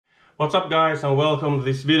What's up guys, and welcome to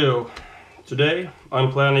this video. Today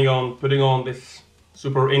I'm planning on putting on this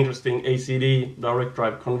super interesting ACD direct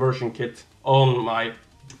drive conversion kit on my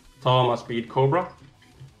Tama Speed Cobra,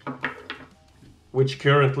 which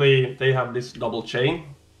currently they have this double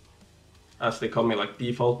chain as they come in like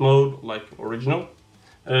default mode, like original.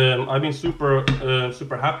 I've been super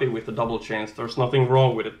happy with the double chains. There's nothing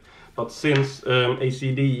wrong with it, but since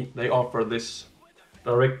ACD they offer this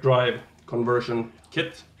direct drive conversion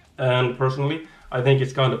kit, and personally I think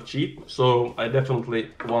it's kind of cheap, so I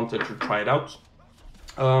definitely wanted to try it out.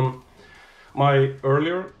 My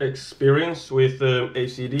earlier experience with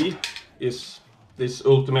ACD is this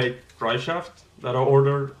ultimate drive shaft that I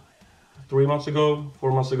ordered 3 months ago,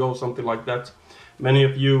 4 months ago, something like that. Many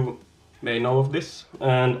of you may know of this,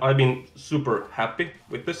 and I've been super happy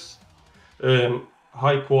with this.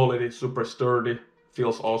 High quality, super sturdy,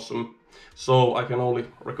 feels awesome, so I can only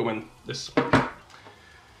recommend this.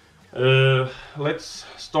 Let's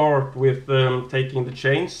start with taking the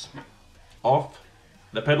chains off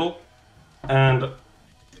the pedal and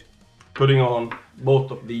putting on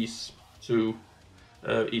both of these to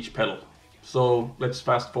each pedal. So let's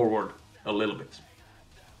fast forward a little bit.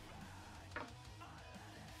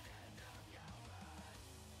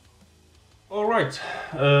 Alright,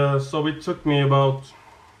 so it took me about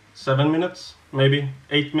 7 minutes, maybe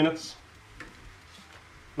 8 minutes.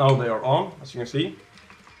 Now they are on, as you can see.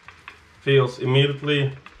 Feels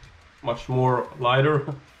immediately much more lighter,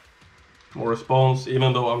 more response,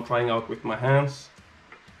 even though I'm trying out with my hands.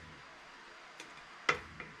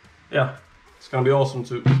 Yeah, it's gonna be awesome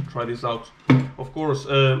to try this out. Of course,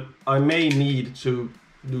 I may need to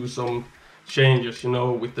do some changes, you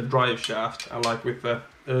know, with the drive shaft and like with the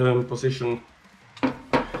position,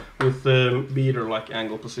 with the beater like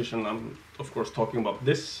angle position. I'm of course talking about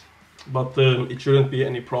this, but it shouldn't be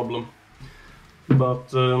any problem.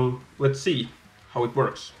 But let's see how it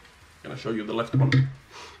works. I'm gonna show you the left one.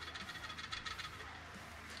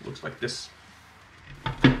 Looks like this.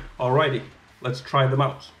 Alrighty, let's try them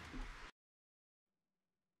out.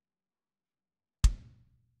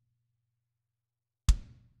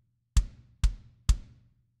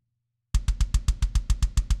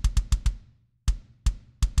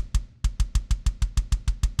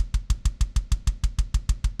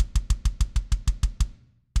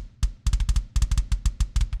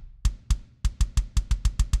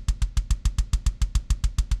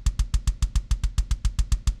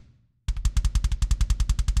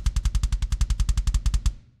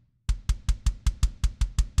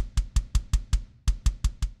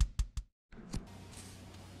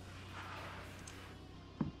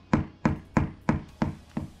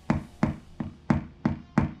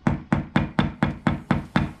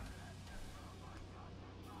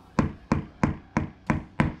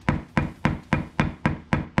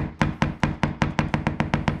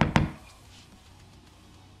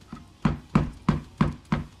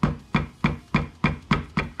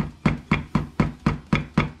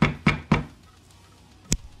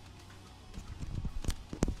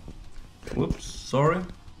 Whoops, sorry.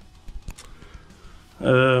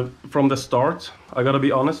 From the start, I gotta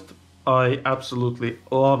be honest, I absolutely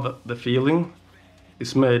love the feeling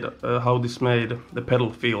it's made, how this made the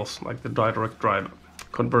pedal feels, like the direct drive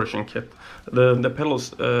conversion kit. The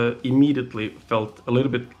pedals immediately felt a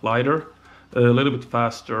little bit lighter, a little bit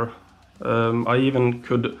faster.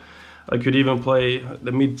 I could even play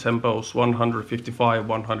the mid tempos, 155,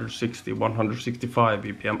 160, 165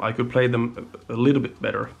 BPM. I could play them a little bit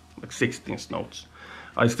better, like 16th notes.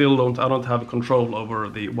 I don't have control over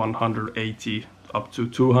the 180 up to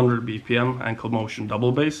 200 BPM ankle motion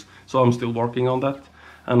double bass, so I'm still working on that.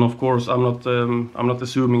 And of course, I'm not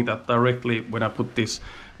assuming that directly when I put this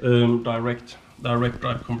direct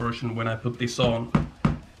drive conversion, when I put this on,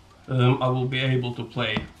 I will be able to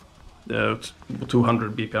play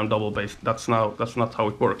 200 BPM double bass. That's not how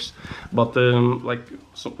it works. But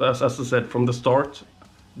as I said from the start,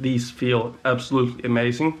 these feel absolutely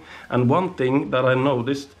amazing. And one thing that I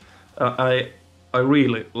noticed, I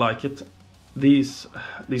really like it. These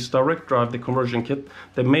direct drive, the conversion kit,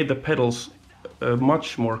 they made the pedals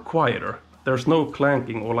much more quieter. There's no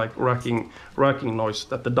clanking or like racking noise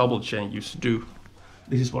that the double chain used to do.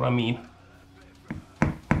 This is what I mean.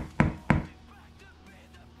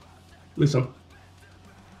 Listen.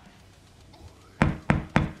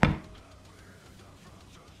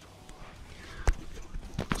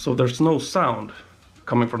 So there's no sound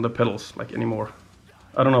coming from the pedals like anymore.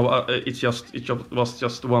 I don't know. It was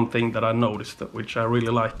just one thing that I noticed, which I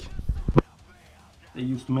really like. They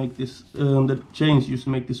used to make this. The chains used to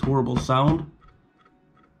make this horrible sound.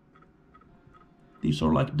 These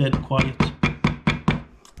are like dead quiet.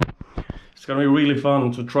 It's gonna be really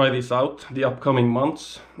fun to try this out the upcoming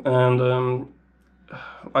months, and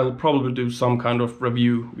I'll probably do some kind of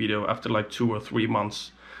review video after like 2 or 3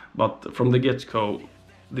 months. But from the get-go,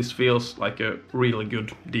 this feels like a really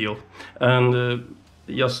good deal. And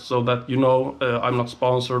just so that you know, I'm not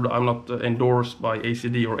sponsored, I'm not endorsed by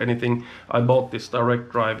ACD or anything. I bought this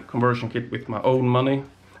direct drive conversion kit with my own money,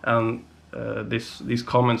 and these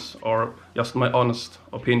comments are just my honest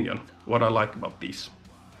opinion, what I like about these.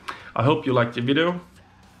 I hope you liked the video.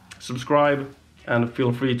 Subscribe and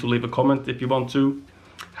feel free to leave a comment if you want to.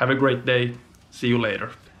 Have a great day. See you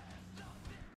later.